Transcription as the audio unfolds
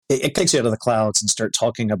it takes you out of the clouds and start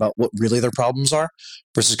talking about what really their problems are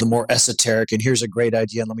versus the more esoteric, and here's a great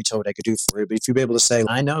idea, and let me tell you what I could do for you. But if you be able to say,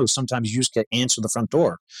 I know sometimes you just get answer the front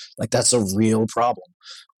door, like that's a real problem.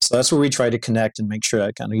 So that's where we try to connect and make sure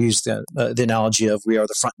I kind of use the analogy of we are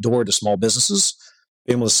the front door to small businesses.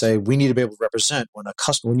 Being able to say we need to be able to represent when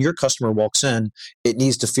your customer walks in, it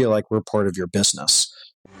needs to feel like we're part of your business.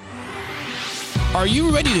 Are you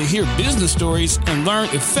ready to hear business stories and learn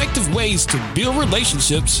effective ways to build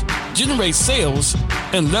relationships, generate sales,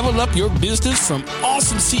 and level up your business from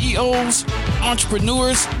awesome CEOs,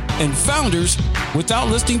 entrepreneurs, and founders without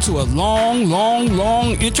listening to a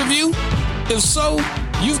long interview? If so,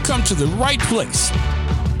 you've come to the right place.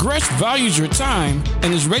 Gresh values your time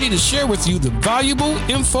and is ready to share with you the valuable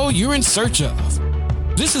info you're in search of.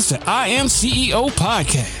 This is the IAM2005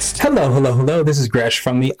 podcast. Hello. This is Gresh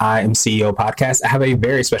from the IAM2005 podcast. I have a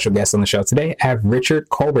very special guest on the show today. I have Richard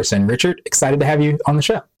Culberson. Richard, excited to have you on the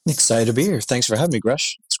show. Excited to be here. Thanks for having me,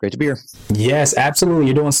 Gresh. It's great to be here. Yes, absolutely.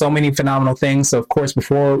 You're doing so many phenomenal things. So, of course,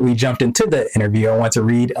 before we jumped into the interview, I want to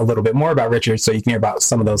read a little bit more about Richard so you can hear about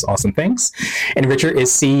some of those awesome things. And Richard is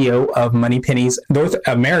CEO of Moneypenny's North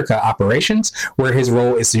America operations, where his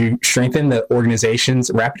role is to strengthen the organization's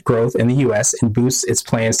rapid growth in the U.S. and boost its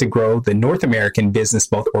plans to grow the North American business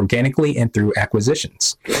both organically and through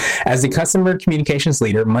acquisitions. As the customer communications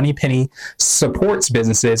leader, Moneypenny supports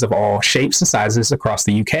businesses of all shapes and sizes across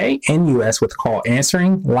the UK and US with call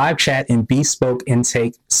answering, live chat, and bespoke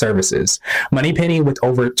intake services. Moneypenny, with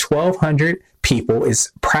over 1,200 people,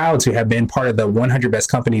 is proud to have been part of the 100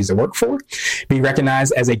 best companies to work for, be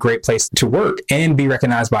recognized as a great place to work, and be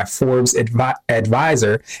recognized by Forbes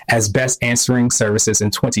Advisor as best answering services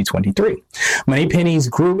in 2023. Moneypenny's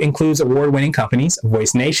group includes award-winning companies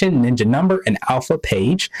Voice Nation, Ninja Number, and Alpha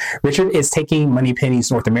Page. Richard is taking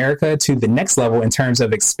Moneypenny's North America to the next level in terms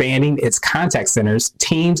of expanding its contact centers,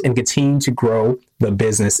 teams, and continuing to grow the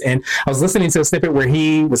business. And I was listening to a snippet where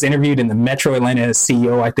he was interviewed in the Metro Atlanta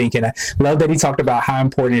CEO, I think, and I love that he talked about how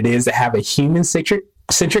important it is to have a human-centric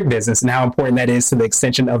business and how important that is to the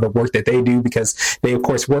extension of the work that they do, because they of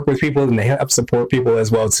course work with people and they help support people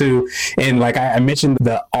as well too. And like I mentioned,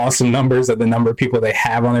 the awesome numbers of the number of people they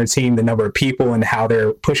have on their team, the number of people and how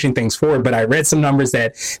they're pushing things forward. But I read some numbers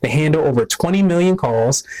that they handle over 20 million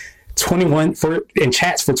calls, 21 in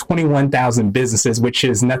chats for 21,000 businesses, which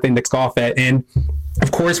is nothing to scoff at. And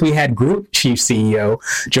of course, we had Group Chief CEO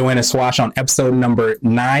Joanna Swash on episode number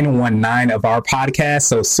 919 of our podcast.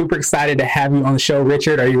 So super excited to have you on the show,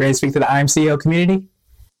 Richard. Are you ready to speak to the IAM2005 community?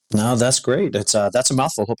 No, that's great. That's a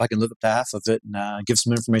mouthful. Hope I can live up to half of it and give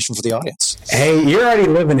some information for the audience. Hey, you're already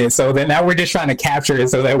living it. So then now we're just trying to capture it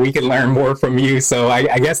so that we can learn more from you. So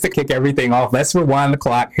I guess to kick everything off, let's rewind the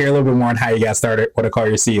clock, hear a little bit more on how you got started, what I call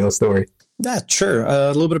your CEO story. Yeah, sure. A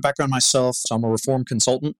little bit of background myself. So I'm a reform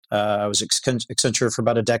consultant. I was Accenture for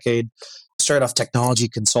about a decade. Started off technology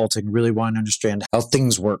consulting, really wanting to understand how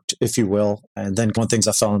things worked, if you will. And then one of the things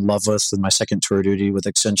I fell in love with my second tour of duty with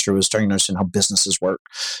Accenture was starting to understand how businesses work.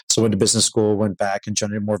 So I went to business school, went back and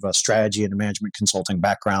generated more of a strategy and a management consulting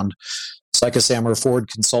background. So like I say, I'm a forward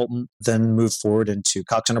consultant, then moved forward into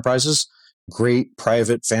Cox Enterprises, great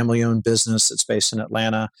private family-owned business that's based in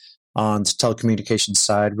Atlanta. On the telecommunications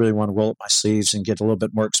side, really want to roll up my sleeves and get a little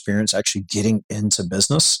bit more experience actually getting into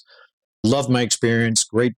business. Love my experience,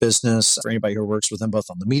 great business for anybody who works with them, both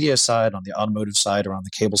on the media side, on the automotive side, or on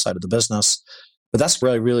the cable side of the business. But that's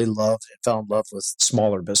where I really loved and fell in love with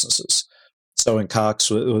smaller businesses. So in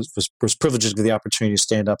Cox, was privileged to get the opportunity to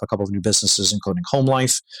stand up a couple of new businesses, including Home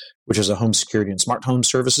Life, which is a home security and smart home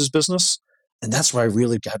services business. And that's where I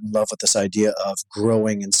really got in love with this idea of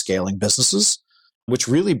growing and scaling businesses, which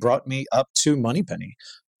really brought me up to Moneypenny.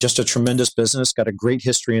 Just a tremendous business, got a great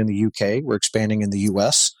history in the UK. We're expanding in the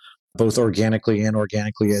US, both organically and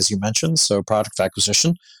inorganically, as you mentioned. So product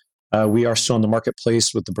acquisition. We are still in the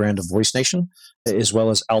marketplace with the brand of Voice Nation, as well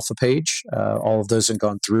as Alpha Page. All of those have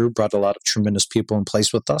gone through, brought a lot of tremendous people in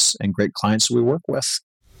place with us and great clients that we work with.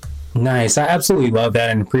 Nice. I absolutely love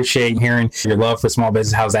that and appreciate hearing your love for small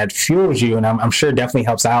business, how that fuels you. And I'm sure it definitely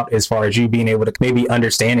helps out as far as you being able to maybe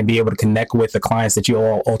understand and be able to connect with the clients that you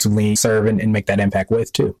all ultimately serve and make that impact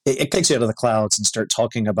with too. It takes you out of the clouds and start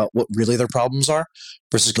talking about what really their problems are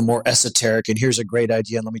versus the more esoteric, and here's a great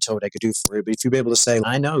idea, and let me tell you what I could do for you. But if you be able to say,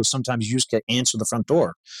 I know sometimes you just get answer the front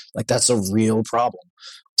door, like that's a real problem.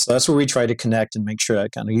 So that's where we try to connect and make sure I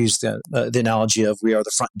kind of use the analogy of we are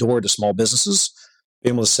the front door to small businesses.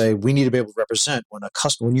 Being able to say we need to be able to represent when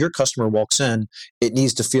your customer walks in, it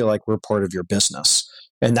needs to feel like we're part of your business.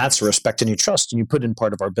 And that's respect and you trust. And you put in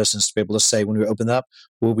part of our business to be able to say, when we open up,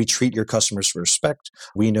 will we treat your customers with respect?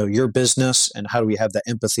 We know your business, and how do we have that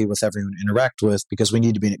empathy with everyone we interact with? Because we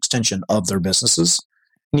need to be an extension of their businesses.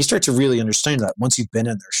 And you start to really understand that once you've been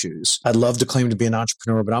in their shoes. I'd love to claim to be an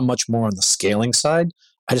entrepreneur, but I'm much more on the scaling side.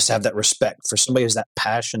 I just have that respect for somebody who has that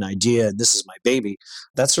passion, idea, and this is my baby.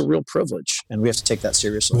 That's a real privilege, and we have to take that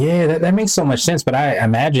seriously. Yeah, that makes so much sense. But I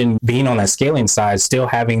imagine being on that scaling side, still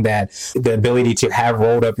having the ability to have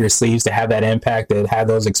rolled up your sleeves, to have that impact, to have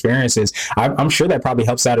those experiences. I'm sure that probably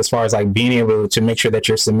helps out as far as like being able to make sure that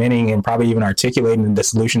you're submitting and probably even articulating the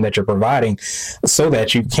solution that you're providing so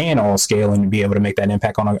that you can all scale and be able to make that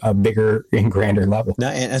impact on a bigger and grander level. Now,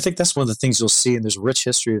 and I think that's one of the things you'll see, and there's a rich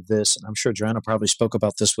history of this, and I'm sure Joanna probably spoke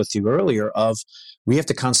about this with you earlier, of we have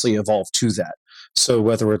to constantly evolve to that. So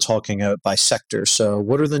whether we're talking by sector, so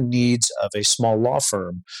what are the needs of a small law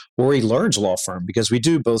firm or a large law firm? Because we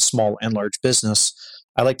do both small and large business.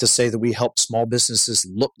 I like to say that we help small businesses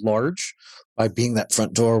look large by being that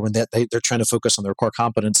front door when they're trying to focus on their core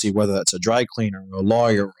competency, whether that's a dry cleaner, or a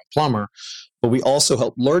lawyer, or a plumber. But we also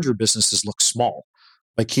help larger businesses look small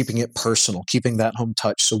by keeping it personal, keeping that home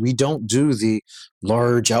touch. So we don't do the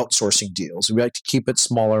large outsourcing deals. We like to keep it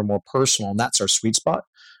smaller, more personal, and that's our sweet spot.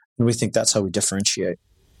 And we think that's how we differentiate.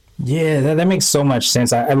 Yeah, that makes so much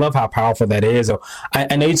sense. I love how powerful that is. So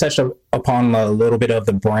I know you touched upon a little bit of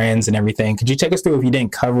the brands and everything. Could you take us through, if you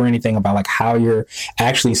didn't cover anything, about like how you're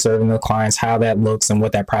actually serving the clients, how that looks, and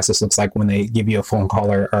what that process looks like when they give you a phone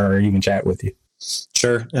call or even chat with you?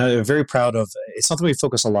 Sure. Very proud of it's something we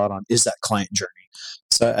focus a lot on, is that client journey.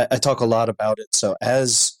 So I talk a lot about it. So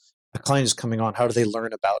as a client is coming on, how do they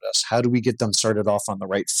learn about us? How do we get them started off on the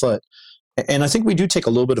right foot? And I think we do take a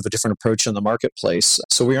little bit of a different approach in the marketplace.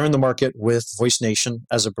 So we are in the market with Voice Nation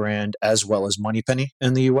as a brand, as well as MoneyPenny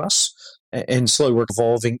in the US. And slowly we're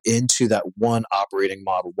evolving into that one operating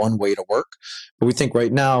model, one way to work. But we think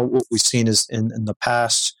right now what we've seen is in the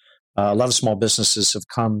past, a lot of small businesses have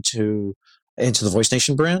come into the Voice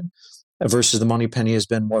Nation brand versus the MoneyPenny has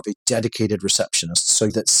been more of a dedicated receptionist, so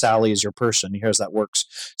that Sally is your person. Here's that works.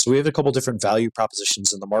 So we have a couple different value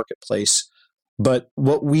propositions in the marketplace. But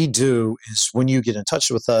what we do is when you get in touch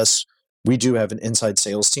with us, we do have an inside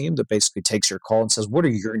sales team that basically takes your call and says, what are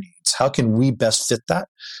your needs? How can we best fit that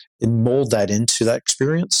and mold that into that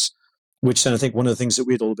experience? Which then I think one of the things that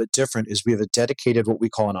we do a little bit different is we have a dedicated, what we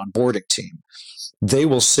call an onboarding team. They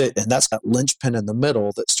will sit, and that's that linchpin in the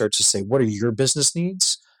middle that starts to say, what are your business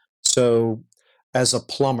needs? So as a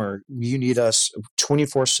plumber, you need us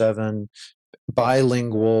 24/7,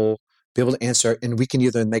 bilingual, be able to answer, and we can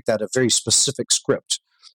either make that a very specific script.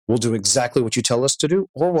 We'll do exactly what you tell us to do,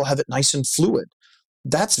 or we'll have it nice and fluid.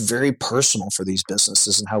 That's very personal for these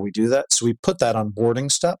businesses and how we do that. So we put that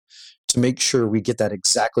onboarding step to make sure we get that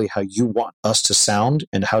exactly how you want us to sound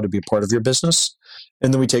and how to be part of your business.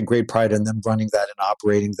 And then we take great pride in them running that and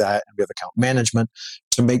operating that. And we have account management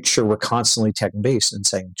to make sure we're constantly tech-based and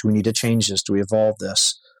saying, do we need to change this? Do we evolve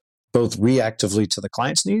this? Both reactively to the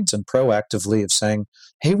client's needs and proactively of saying,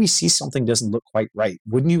 hey, we see something doesn't look quite right.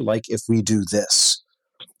 Wouldn't you like if we do this?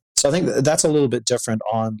 So I think that's a little bit different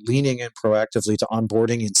on leaning in proactively to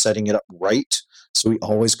onboarding and setting it up right, so we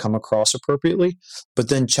always come across appropriately, but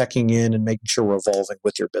then checking in and making sure we're evolving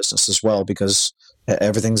with your business as well, because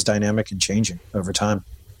everything's dynamic and changing over time.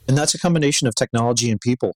 And that's a combination of technology and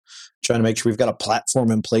people, trying to make sure we've got a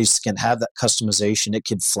platform in place that can have that customization. It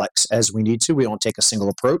can flex as we need to. We don't take a single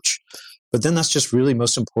approach. But then that's just really,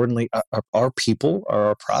 most importantly, our people are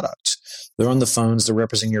our product. They're on the phones, they're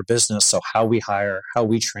representing your business. So how we hire, how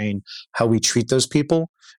we train, how we treat those people,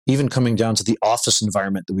 even coming down to the office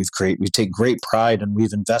environment that we've created. We take great pride, and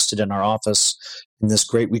we've invested in our office in this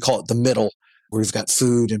great, we call it the middle, where we've got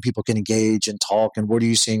food and people can engage and talk. And what are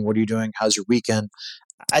you seeing? What are you doing? How's your weekend?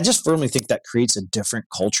 I just firmly think that creates a different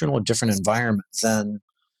culture and a different environment than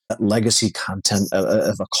that legacy content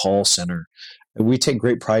of a call center. We take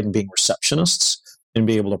great pride in being receptionists and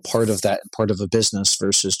be able to part of that, part of a business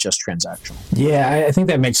versus just transactional. Yeah, I think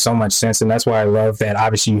that makes so much sense. And that's why I love that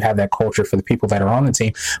obviously you have that culture for the people that are on the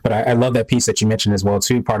team. But I love that piece that you mentioned as well,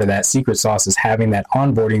 too. Part of that secret sauce is having that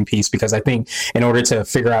onboarding piece, because I think in order to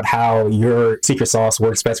figure out how your secret sauce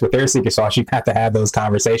works best with their secret sauce, you have to have those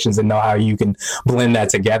conversations and know how you can blend that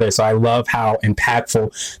together. So I love how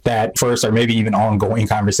impactful that first or maybe even ongoing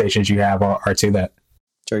conversations you have are to that.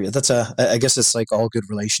 Sure. I guess it's like all good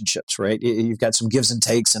relationships, right? You've got some gives and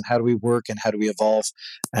takes, and how do we work and how do we evolve?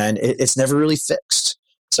 And it's never really fixed.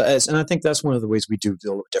 So, and I think that's one of the ways we do a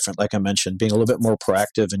little different. Like I mentioned, being a little bit more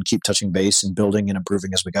proactive and keep touching base and building and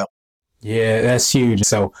improving as we go. Yeah, that's huge.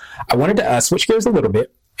 So I wanted to switch gears a little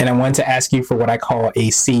bit And I wanted to ask you for what I call a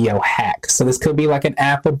CEO hack. So this could be like an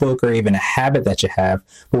app, a book, or even a habit that you have.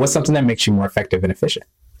 But what's something that makes you more effective and efficient?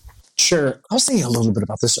 Sure. I was thinking a little bit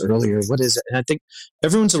about this earlier. What is it? And I think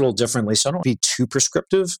everyone's a little differently, so I don't be too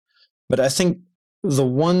prescriptive. But I think the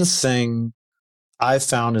one thing I've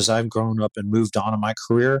found as I've grown up and moved on in my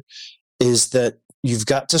career is that you've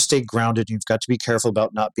got to stay grounded. You've got to be careful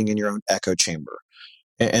about not being in your own echo chamber.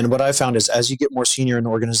 And what I found is as you get more senior in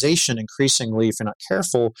the organization, increasingly, if you're not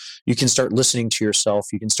careful, you can start listening to yourself.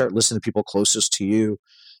 You can start listening to people closest to you.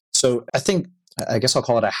 So I guess I'll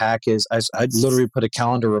call it a hack is I literally put a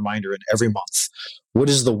calendar reminder in every month. What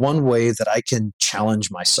is the one way that I can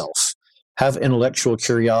challenge myself? Have intellectual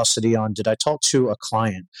curiosity on, did I talk to a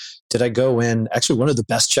client? Did I go in? Actually, one of the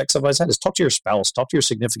best checks I've always had is talk to your spouse, talk to your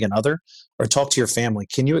significant other, or talk to your family.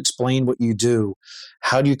 Can you explain what you do?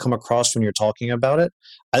 How do you come across when you're talking about it?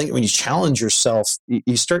 I think when you challenge yourself,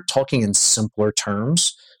 you start talking in simpler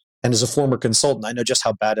terms. And as a former consultant, I know just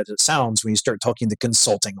how bad it sounds when you start talking the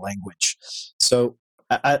consulting language. So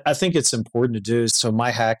I think it's important to do. So my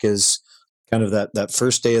hack is kind of that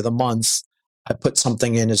first day of the month. I put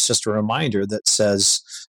something in as just a reminder that says,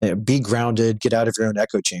 be grounded, get out of your own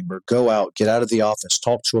echo chamber, go out, get out of the office,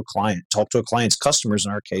 talk to a client's customers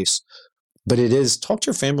in our case. But it is talk to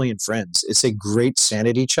your family and friends. It's a great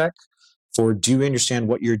sanity check for, do you understand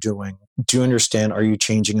what you're doing? Do you understand, are you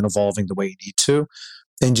changing and evolving the way you need to?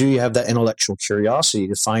 And do you have that intellectual curiosity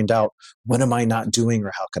to find out, what am I not doing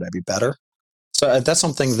or how could I be better? So that's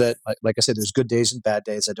something that, like I said, there's good days and bad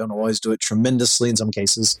days. I don't always do it tremendously in some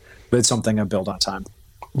cases, but it's something I build on time.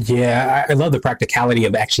 Yeah, I love the practicality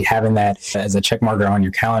of actually having that as a check marker on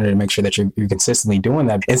your calendar to make sure that you're consistently doing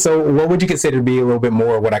that. And so what would you consider to be a little bit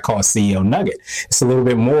more what I call a CEO nugget? It's a little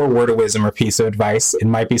bit more word of wisdom or piece of advice. It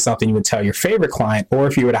might be something you would tell your favorite client, or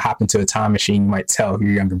if you were to hop into a time machine, you might tell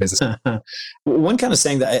your younger business. One kind of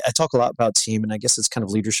saying that I talk a lot about team, and I guess it's kind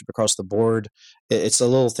of leadership across the board. It's a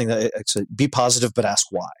little thing that it's be positive, but ask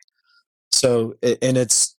why. So, and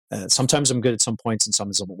it's sometimes I'm good at some points and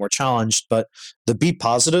sometimes a little bit more challenged, but the be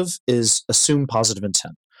positive is assume positive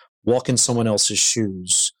intent, walk in someone else's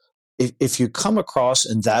shoes. If you come across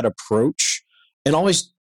in that approach, and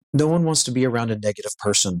always, no one wants to be around a negative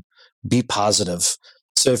person, be positive.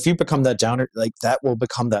 So if you become that downer, like that will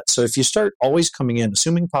become that. So if you start always coming in,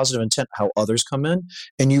 assuming positive intent, how others come in,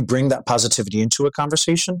 and you bring that positivity into a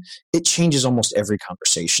conversation, it changes almost every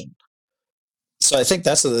conversation. So I think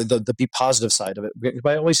that's the be positive side of it.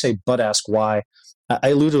 But I always say, but ask why. I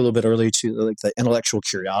alluded a little bit earlier to like the intellectual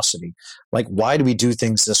curiosity. Like, why do we do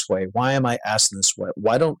things this way? Why am I asking this way?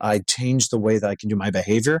 Why don't I change the way that I can do my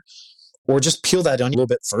behavior? Or just peel that down a little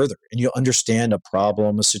bit further and you'll understand a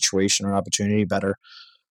problem, a situation, or opportunity better.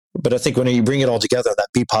 But I think when you bring it all together, that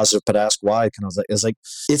be positive, but ask why kind of is like,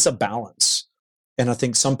 it's a balance. And I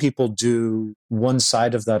think some people do one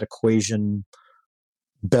side of that equation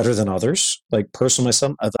better than others. Like personally,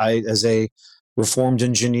 I as a reformed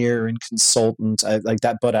engineer and consultant, I like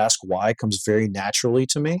that. But ask why comes very naturally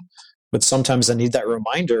to me. But sometimes I need that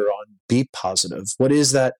reminder on be positive. What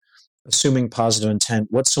is that? Assuming positive intent.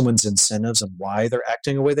 What's someone's incentives and why they're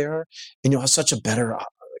acting the way they are, and you'll have such a better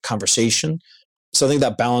conversation. So I think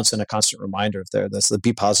that balance and a constant reminder of that's the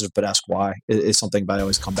be positive but ask why is something that I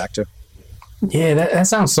always come back to. Yeah, that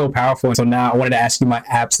sounds so powerful. So now I wanted to ask you my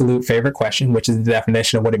absolute favorite question, which is the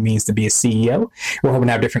definition of what it means to be a CEO. We're hoping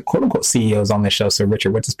to have different quote unquote CEOs on this show. So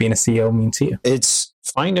Richard, what does being a CEO mean to you? It's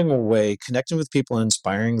finding a way, connecting with people and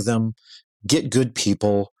inspiring them, get good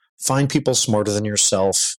people, find people smarter than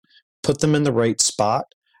yourself, put them in the right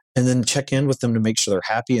spot, and then check in with them to make sure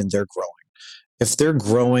they're happy and they're growing. If they're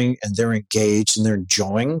growing and they're engaged and they're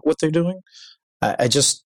enjoying what they're doing,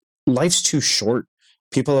 life's too short.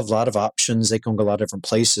 People have a lot of options. They can go a lot of different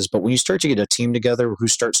places. But when you start to get a team together who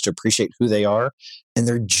starts to appreciate who they are and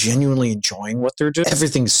they're genuinely enjoying what they're doing,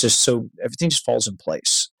 everything just falls in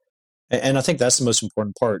place. And I think that's the most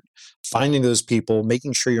important part. Finding those people,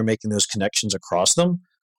 making sure you're making those connections across them.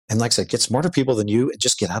 And like I said, get smarter people than you and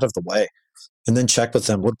just get out of the way. And then check with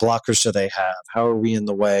them. What blockers do they have? How are we in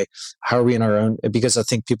the way? How are we in our own? Because I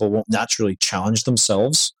think people won't naturally challenge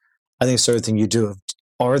themselves. I think it's the other thing you do.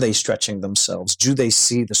 Are they stretching themselves? Do they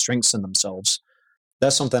see the strengths in themselves?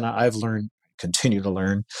 That's something I've learned, continue to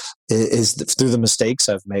learn, is through the mistakes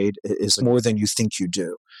I've made, is more than you think you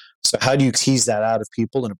do. So how do you tease that out of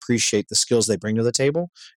people and appreciate the skills they bring to the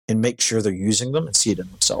table and make sure they're using them and see it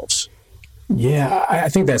in themselves? Yeah, I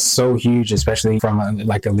think that's so huge, especially from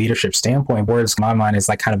like a leadership standpoint. Words in my mind is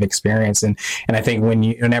like kind of experience, and I think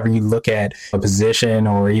whenever you look at a position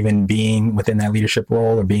or even being within that leadership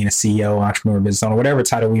role or being a CEO, entrepreneur, business owner, whatever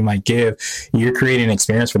title we might give, you're creating an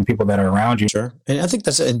experience for the people that are around you. Sure, and I think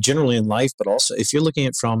that's generally in life, but also if you're looking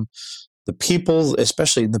at from the people,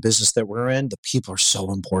 especially in the business that we're in, the people are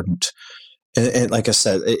so important. And like I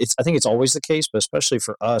said, I think it's always the case, but especially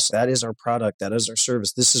for us, that is our product, that is our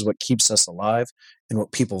service. This is what keeps us alive and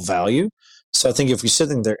what people value. So I think if we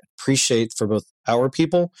sit in there, appreciate for both our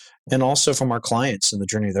people and also from our clients and the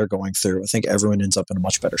journey they're going through, I think everyone ends up in a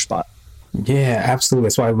much better spot. Yeah, absolutely.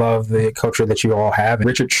 That's why I love the culture that you all have.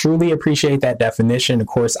 Richard, truly appreciate that definition. Of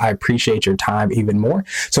course, I appreciate your time even more.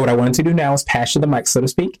 So what I wanted to do now is pass you the mic, so to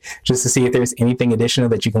speak, just to see if there's anything additional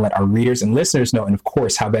that you can let our readers and listeners know. And of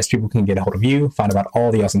course, how best people can get a hold of you, find out about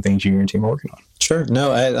all the awesome things you and your team are working on. Sure.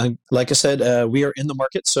 No, like I said, we are in the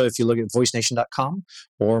market. So if you look at voicenation.com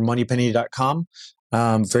or moneypenny.com,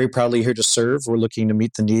 very proudly here to serve. We're looking to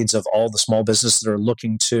meet the needs of all the small businesses that are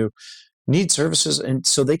looking to need services, and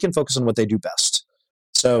so they can focus on what they do best.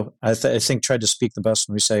 So I think try to speak the best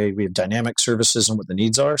when we say we have dynamic services and what the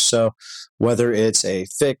needs are. So whether it's a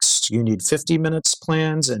fixed, you need 50 minutes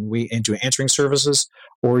plans and we into answering services,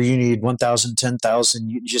 or you need 1,000, 10,000,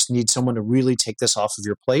 you just need someone to really take this off of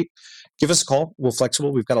your plate, give us a call. We're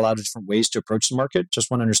flexible. We've got a lot of different ways to approach the market.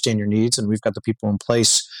 Just want to understand your needs, and we've got the people in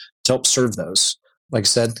place to help serve those. Like I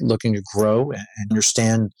said, looking to grow and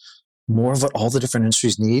understand more of what all the different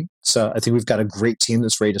industries need. So I think we've got a great team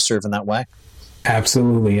that's ready to serve in that way.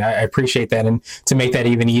 Absolutely. I appreciate that. And to make that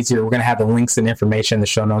even easier, we're going to have the links and information in the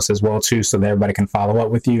show notes as well, too, so that everybody can follow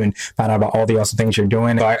up with you and find out about all the awesome things you're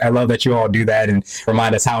doing. So I love that you all do that and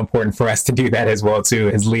remind us how important for us to do that as well, too,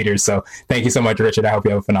 as leaders. So thank you so much, Richard. I hope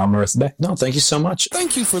you have a phenomenal rest of the day. No, thank you so much.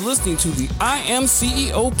 Thank you for listening to the I Am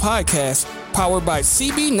CEO podcast, powered by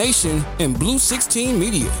CB Nation and Blue 16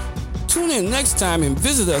 Media. Tune in next time and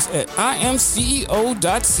visit us at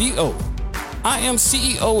IAM2005.co. I Am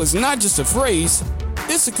CEO is not just a phrase,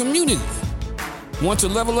 it's a community. Want to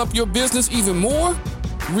level up your business even more?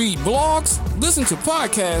 Read blogs, listen to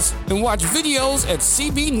podcasts, and watch videos at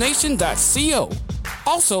cbnation.co.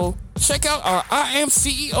 Also, check out our I Am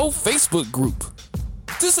CEO Facebook group.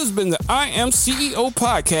 This has been the I Am CEO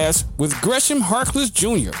podcast with Gresham Harkless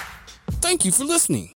Jr. Thank you for listening.